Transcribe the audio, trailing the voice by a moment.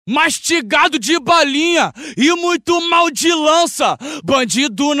Mastigado de balinha e muito mal de lança.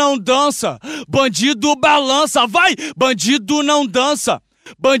 Bandido não dança, bandido balança. Vai, bandido não dança,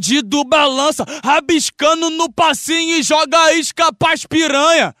 bandido balança. Rabiscando no passinho e joga isca pras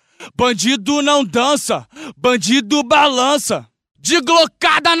piranha. Bandido não dança, bandido balança. De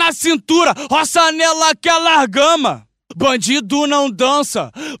glocada na cintura, roça nela que é largama. Bandido não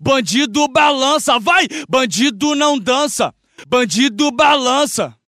dança, bandido balança. Vai, bandido não dança, bandido balança.